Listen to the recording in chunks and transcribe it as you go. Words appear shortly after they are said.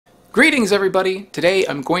Greetings everybody! Today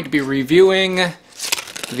I'm going to be reviewing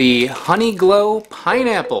the Honey Glow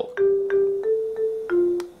Pineapple.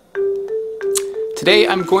 Today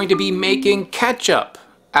I'm going to be making ketchup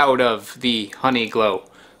out of the Honey Glow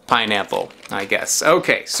Pineapple, I guess.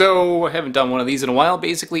 Okay, so I haven't done one of these in a while.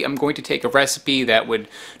 Basically, I'm going to take a recipe that would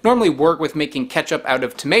normally work with making ketchup out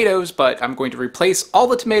of tomatoes, but I'm going to replace all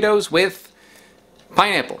the tomatoes with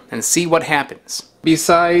pineapple and see what happens.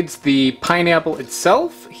 Besides the pineapple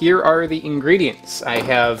itself, here are the ingredients. I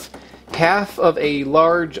have half of a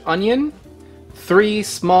large onion, 3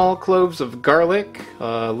 small cloves of garlic,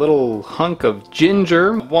 a little hunk of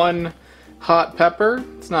ginger, 1 hot pepper.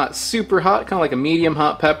 It's not super hot, kind of like a medium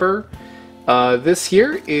hot pepper. This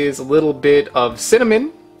here is a little bit of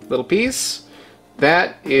cinnamon, little piece.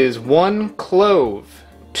 That is 1 clove,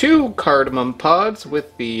 2 cardamom pods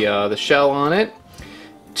with the shell on it,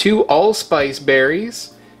 2 allspice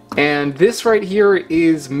berries, and this right here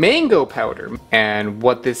is mango powder. And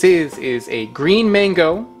what this is a green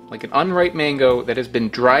mango, like an unripe mango, that has been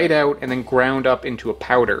dried out and then ground up into a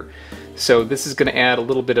powder. So this is going to add a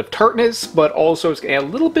little bit of tartness, but also it's going to add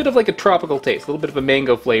a little bit of like a tropical taste, a little bit of a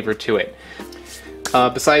mango flavor to it.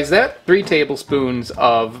 Besides that, 3 tablespoons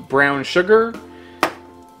of brown sugar,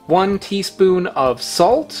 1 teaspoon of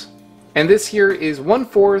salt, and this here is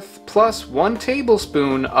 1/4 plus 1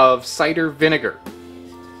 tablespoon of cider vinegar. So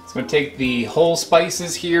I'm going to take the whole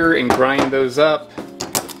spices here and grind those up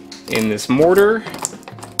in this mortar.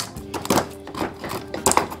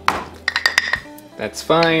 That's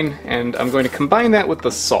fine, and I'm going to combine that with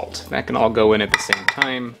the salt. That can all go in at the same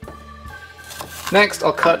time. Next,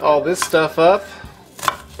 I'll cut all this stuff up.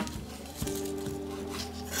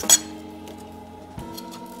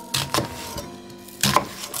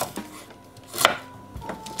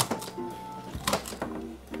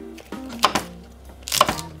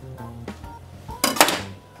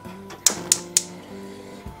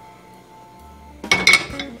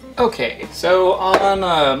 Okay, so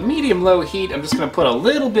on medium-low heat, I'm just going to put a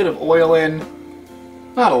little bit of oil in.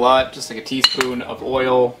 Not a lot, just like a teaspoon of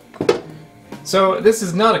oil. So this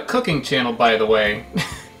is not a cooking channel, by the way.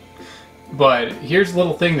 But here's a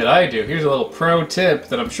little thing that I do. Here's a little pro tip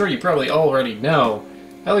that I'm sure you probably already know.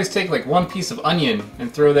 I always take like 1 piece of onion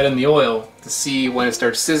and throw that in the oil to see when it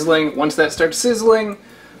starts sizzling. Once that starts sizzling,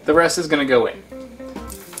 the rest is going to go in.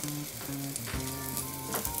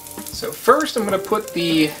 So first I'm going to put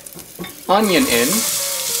the onion in,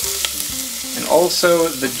 and also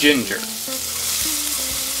the ginger.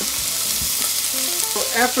 So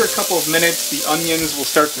after a couple of minutes, the onions will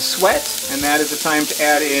start to sweat, and that is the time to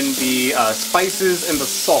add in the spices and the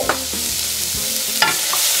salt.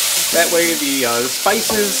 That way the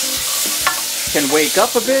spices can wake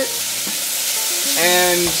up a bit,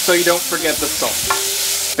 and so you don't forget the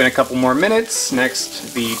salt. Then a couple more minutes.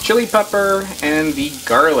 Next, the chili pepper and the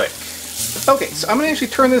garlic. Okay, so I'm going to actually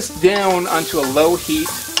turn this down onto a low heat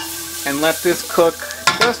and let this cook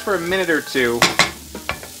just for a minute or two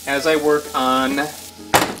as I work on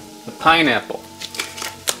the pineapple.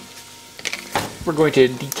 We're going to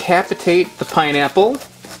decapitate the pineapple,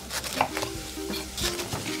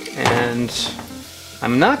 and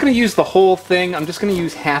I'm not going to use the whole thing, I'm just going to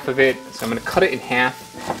use half of it, so I'm going to cut it in half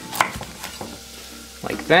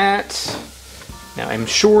like that. Now I'm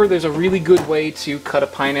sure there's a really good way to cut a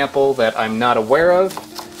pineapple that I'm not aware of,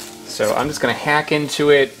 so I'm just going to hack into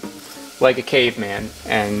it like a caveman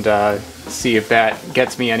and see if that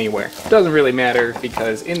gets me anywhere. It doesn't really matter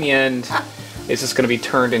because in the end it's just going to be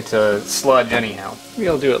turned into sludge anyhow. Maybe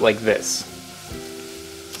I'll do it like this.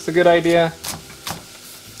 It's a good idea.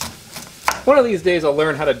 One of these days I'll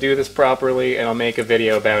learn how to do this properly and I'll make a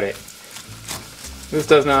video about it. This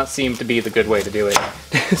does not seem to be the good way to do it.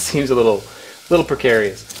 It seems a little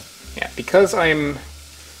precarious. Yeah, because I'm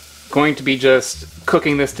going to be just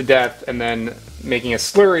cooking this to death and then making a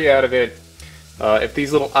slurry out of it, if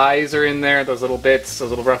these little eyes are in there, those little bits, those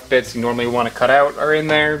little rough bits you normally want to cut out are in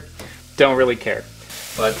there, don't really care.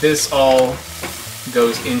 But this all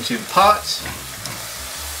goes into the pot,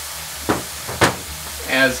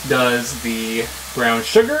 as does the brown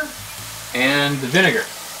sugar and the vinegar.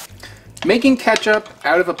 Making ketchup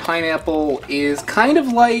out of a pineapple is kind of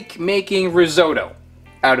like making risotto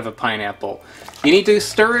out of a pineapple. You need to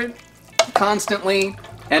stir it constantly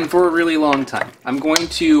and for a really long time. I'm going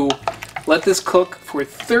to let this cook for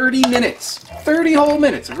 30 minutes. 30 whole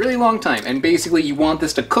minutes, a really long time. And basically you want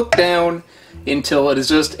this to cook down until it is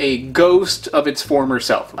just a ghost of its former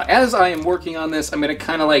self. As I am working on this, I'm going to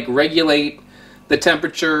kind of like regulate the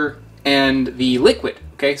temperature and the liquid.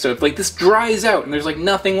 Okay, so if like this dries out and there's like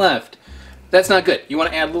nothing left, that's not good. You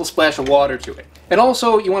want to add a little splash of water to it. And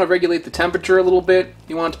also, you want to regulate the temperature a little bit.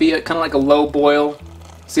 You want it to be kind of like a low boil.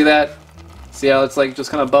 See that? See how it's like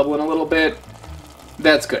just kind of bubbling a little bit?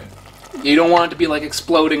 That's good. You don't want it to be like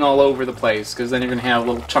exploding all over the place, because then you're going to have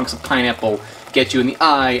little chunks of pineapple get you in the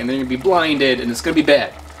eye, and then you're going to be blinded, and it's going to be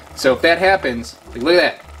bad. So if that happens, like, look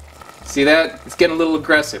at that. See that? It's getting a little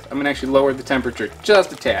aggressive. I'm going to actually lower the temperature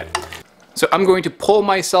just a tad. So I'm going to pull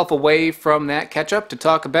myself away from that ketchup to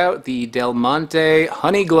talk about the Del Monte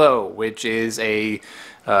Honey Glow, which is a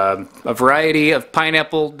variety of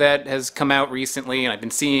pineapple that has come out recently, and I've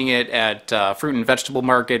been seeing it at fruit and vegetable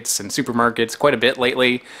markets and supermarkets quite a bit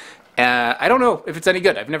lately. I don't know if it's any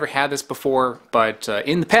good. I've never had this before, but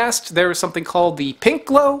in the past there was something called the Pink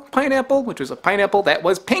Glow pineapple, which was a pineapple that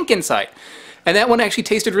was pink inside. And that one actually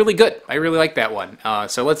tasted really good. I really like that one.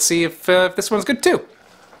 So let's see if this one's good too.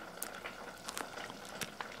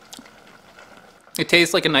 It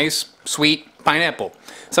tastes like a nice, sweet pineapple.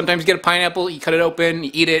 Sometimes you get a pineapple, you cut it open,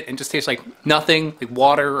 you eat it, and it just tastes like nothing, like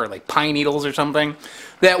water or like pine needles or something.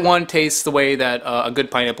 That one tastes the way that a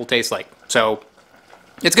good pineapple tastes like. So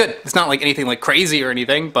it's good. It's not like anything like crazy or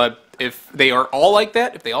anything, but if they are all like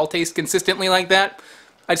that, if they all taste consistently like that,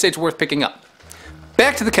 I'd say it's worth picking up.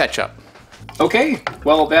 Back to the ketchup. Okay,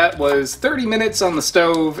 well that was 30 minutes on the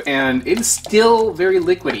stove, and it is still very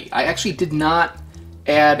liquidy. I actually did not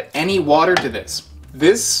add any water to this.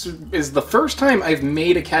 This is the first time I've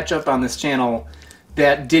made a ketchup on this channel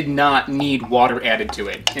that did not need water added to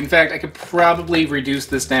it. In fact, I could probably reduce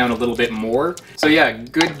this down a little bit more. So yeah,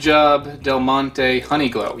 good job, Del Monte Honey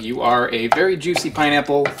Glow. You are a very juicy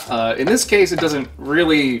pineapple. In this case, it doesn't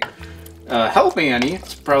really help me any.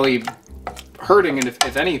 It's probably hurting,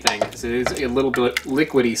 if anything, because it is a little bit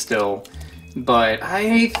liquidy still. But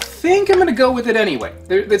I think I'm gonna go with it anyway.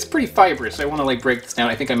 It's pretty fibrous, so I want to like break this down.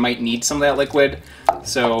 I think I might need some of that liquid.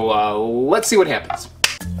 So let's see what happens.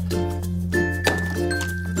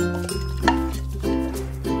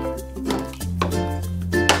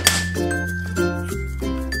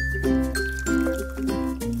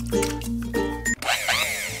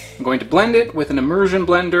 I'm going to blend it with an immersion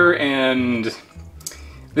blender, and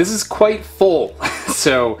this is quite full.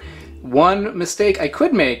 So one mistake I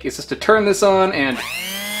could make is just to turn this on and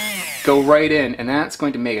go right in, and that's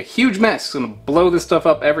going to make a huge mess. It's going to blow this stuff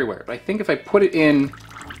up everywhere. But I think if I put it in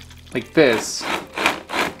like this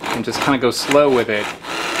and just kind of go slow with it,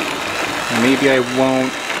 maybe I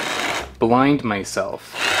won't blind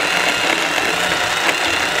myself.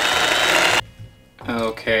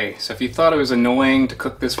 Okay, so if you thought it was annoying to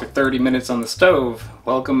cook this for 30 minutes on the stove,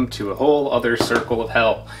 welcome to a whole other circle of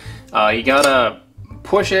hell. You gotta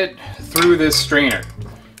push it through this strainer,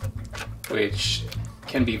 which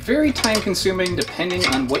can be very time-consuming depending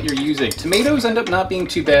on what you're using. Tomatoes end up not being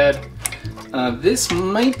too bad. This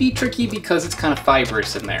might be tricky because it's kind of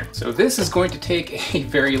fibrous in there. So this is going to take a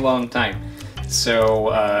very long time.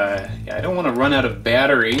 So yeah, I don't want to run out of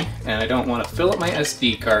battery, and I don't want to fill up my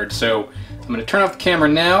SD card. So I'm going to turn off the camera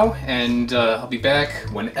now, and I'll be back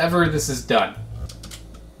whenever this is done.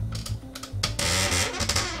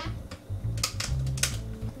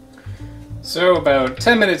 So about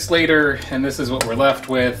 10 minutes later, and this is what we're left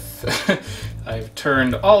with. I've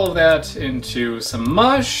turned all of that into some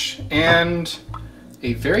mush and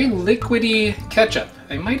a very liquidy ketchup.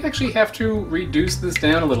 I might actually have to reduce this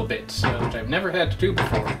down a little bit, which I've never had to do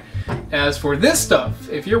before. As for this stuff,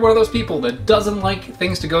 if you're one of those people that doesn't like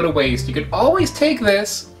things to go to waste, you could always take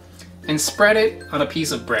this and spread it on a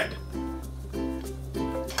piece of bread.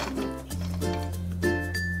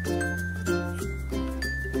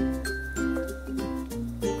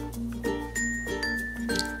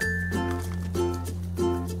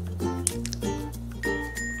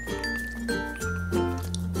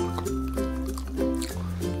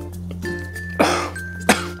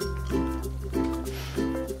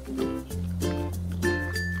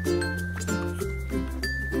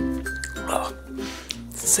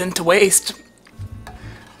 Sin to waste.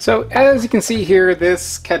 So as you can see here,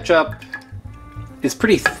 this ketchup is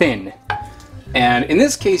pretty thin, and in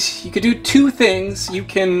this case you could do two things. You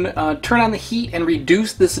can turn on the heat and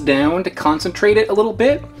reduce this down to concentrate it a little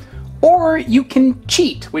bit, or you can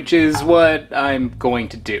cheat, which is what I'm going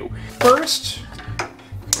to do. First,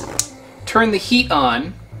 turn the heat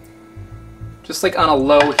on, just like on a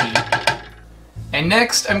low heat, and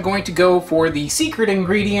next I'm going to go for the secret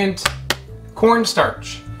ingredient,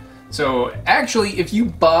 cornstarch. So actually, if you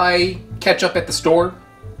buy ketchup at the store,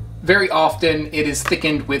 very often it is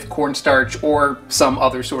thickened with cornstarch or some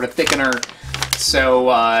other sort of thickener. So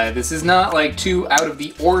this is not like too out of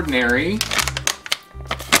the ordinary.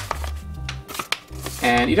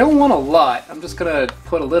 And you don't want a lot. I'm just gonna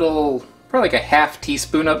put a little, probably like a half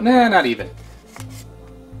teaspoon of, nah, not even.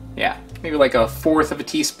 Yeah, maybe like a fourth of a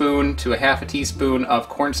teaspoon to a half a teaspoon of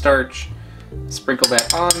cornstarch. Sprinkle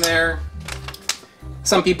that on there.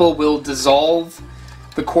 Some people will dissolve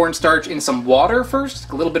the cornstarch in some water first,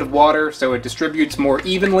 a little bit of water so it distributes more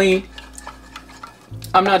evenly.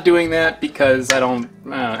 I'm not doing that because I don't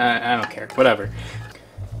care, whatever.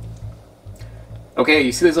 Okay,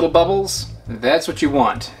 you see these little bubbles? That's what you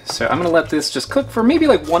want. So I'm gonna let this just cook for maybe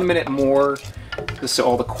like 1 minute more, just so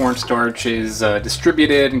all the cornstarch is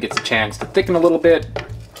distributed and gets a chance to thicken a little bit.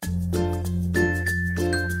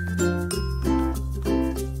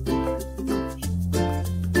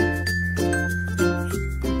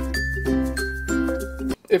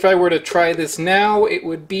 If I were to try this now, it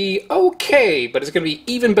would be okay, but it's going to be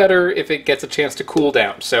even better if it gets a chance to cool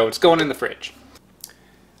down, so it's going in the fridge.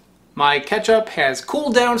 My ketchup has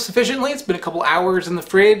cooled down sufficiently. It's been a couple hours in the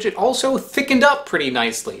fridge. It also thickened up pretty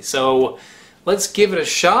nicely, so let's give it a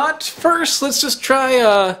shot. First, let's just try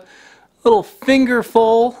a little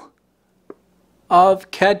fingerful of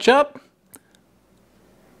ketchup.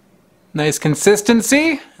 Nice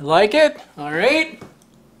consistency. I like it. All right.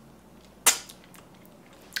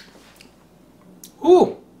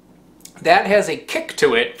 Ooh, that has a kick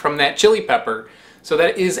to it from that chili pepper, so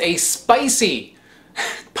that is a spicy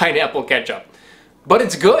pineapple ketchup. But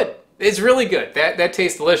it's good. It's really good. That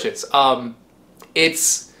tastes delicious.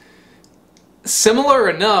 It's similar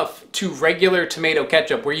enough to regular tomato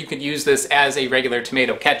ketchup where you could use this as a regular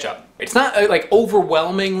tomato ketchup. It's not like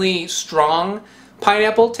overwhelmingly strong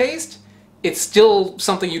pineapple taste. It's still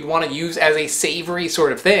something you'd want to use as a savory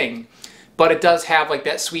sort of thing. But it does have like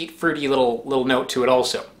that sweet, fruity little note to it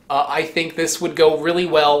also. I think this would go really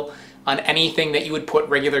well on anything that you would put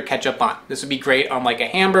regular ketchup on. This would be great on like a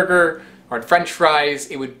hamburger or on French fries.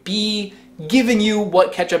 It would be giving you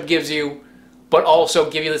what ketchup gives you, but also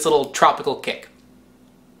give you this little tropical kick.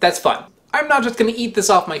 That's fun. I'm not just going to eat this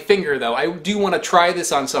off my finger though. I do want to try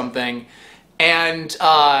this on something, and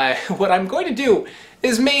what I'm going to do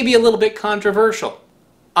is maybe a little bit controversial.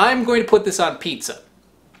 I'm going to put this on pizza.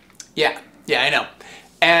 Yeah, I know.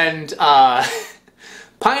 And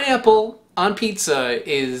pineapple on pizza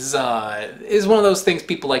is one of those things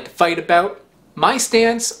people like to fight about. My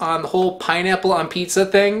stance on the whole pineapple on pizza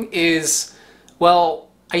thing is, well,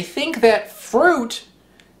 I think that fruit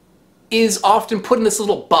is often put in this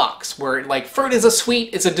little box where like fruit is a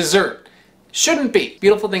sweet, it's a dessert. Shouldn't be.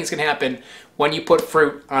 Beautiful things can happen when you put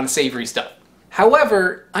fruit on savory stuff.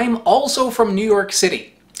 However, I'm also from New York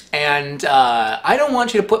City. And I don't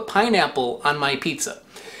want you to put pineapple on my pizza.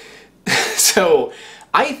 So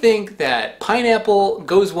I think that pineapple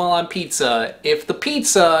goes well on pizza if the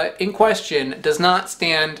pizza in question does not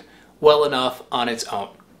stand well enough on its own.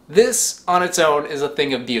 This on its own is a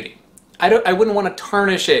thing of beauty. I wouldn't want to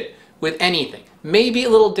tarnish it with anything. Maybe a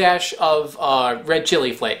little dash of red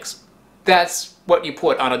chili flakes. That's what you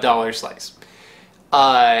put on a dollar slice.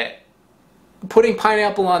 Putting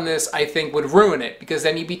pineapple on this, I think, would ruin it, because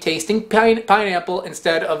then you'd be tasting pineapple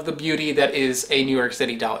instead of the beauty that is a New York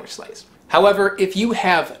City dollar slice. However, if you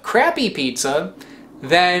have crappy pizza,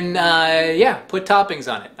 then yeah, put toppings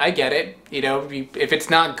on it. I get it. You know, if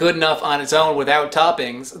it's not good enough on its own without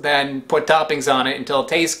toppings, then put toppings on it until it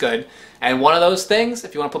tastes good. And one of those things,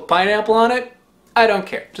 if you want to put pineapple on it, I don't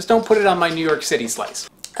care. Just don't put it on my New York City slice.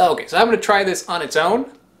 Okay, so I'm going to try this on its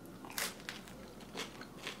own.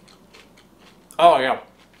 Oh yeah.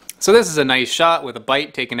 So this is a nice shot with a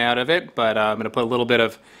bite taken out of it, but I'm going to put a little bit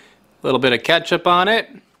of ketchup on it.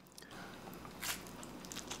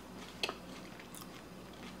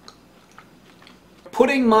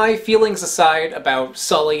 Putting my feelings aside about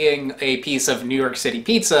sullying a piece of New York City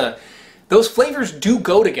pizza, those flavors do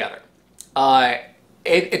go together.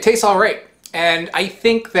 It tastes all right, and I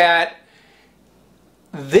think that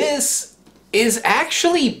this is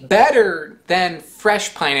actually better than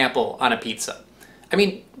fresh pineapple on a pizza. I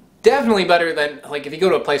mean, definitely better than, like, if you go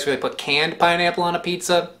to a place where they put canned pineapple on a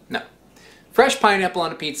pizza. No. Fresh pineapple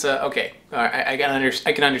on a pizza, okay, I can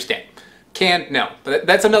understand. Canned, no. But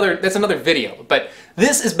that's another video. But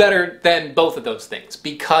this is better than both of those things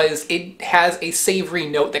because it has a savory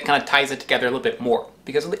note that kind of ties it together a little bit more.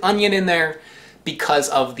 Because of the onion in there, because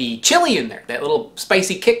of the chili in there, that little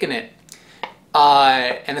spicy kick in it,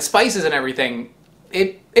 and the spices and everything,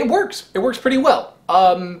 it works. It works pretty well.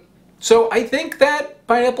 So I think that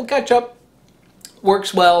pineapple ketchup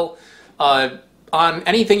works well on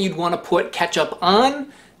anything you'd want to put ketchup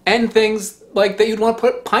on, and things like that you'd want to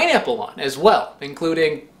put pineapple on as well,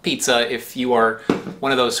 including pizza if you are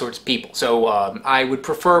one of those sorts of people. So I would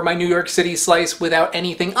prefer my New York City slice without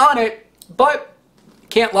anything on it, but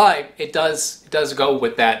can't lie, it does go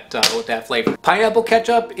with that flavor. Pineapple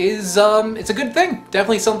ketchup is it's a good thing.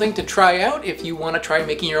 Definitely something to try out if you want to try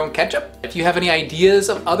making your own ketchup. If you have any ideas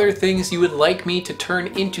of other things you would like me to turn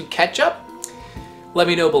into ketchup, let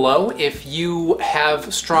me know below. If you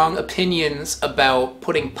have strong opinions about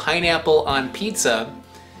putting pineapple on pizza,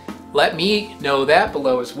 let me know that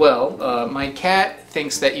below as well. My cat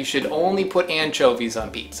thinks that you should only put anchovies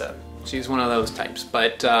on pizza. She's one of those types,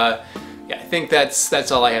 but yeah, I think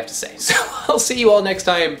that's all I have to say. So I'll see you all next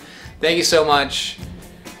time. Thank you so much.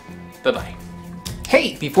 Bye-bye.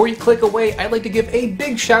 Hey, before you click away, I'd like to give a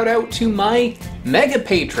big shout out to my mega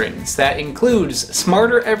patrons. That includes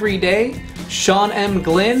Smarter Every Day, Sean M.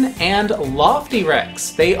 Glynn, and Lofty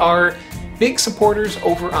Rex. They are big supporters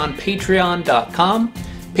over on patreon.com.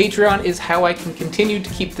 Patreon is how I can continue to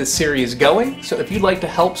keep this series going, so if you'd like to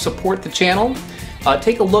help support the channel,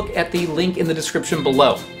 take a look at the link in the description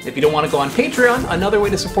below. If you don't want to go on Patreon, another way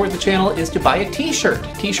to support the channel is to buy a t-shirt.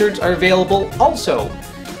 T-shirts are available also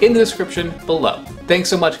in the description below. Thanks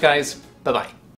so much, guys. Bye-bye.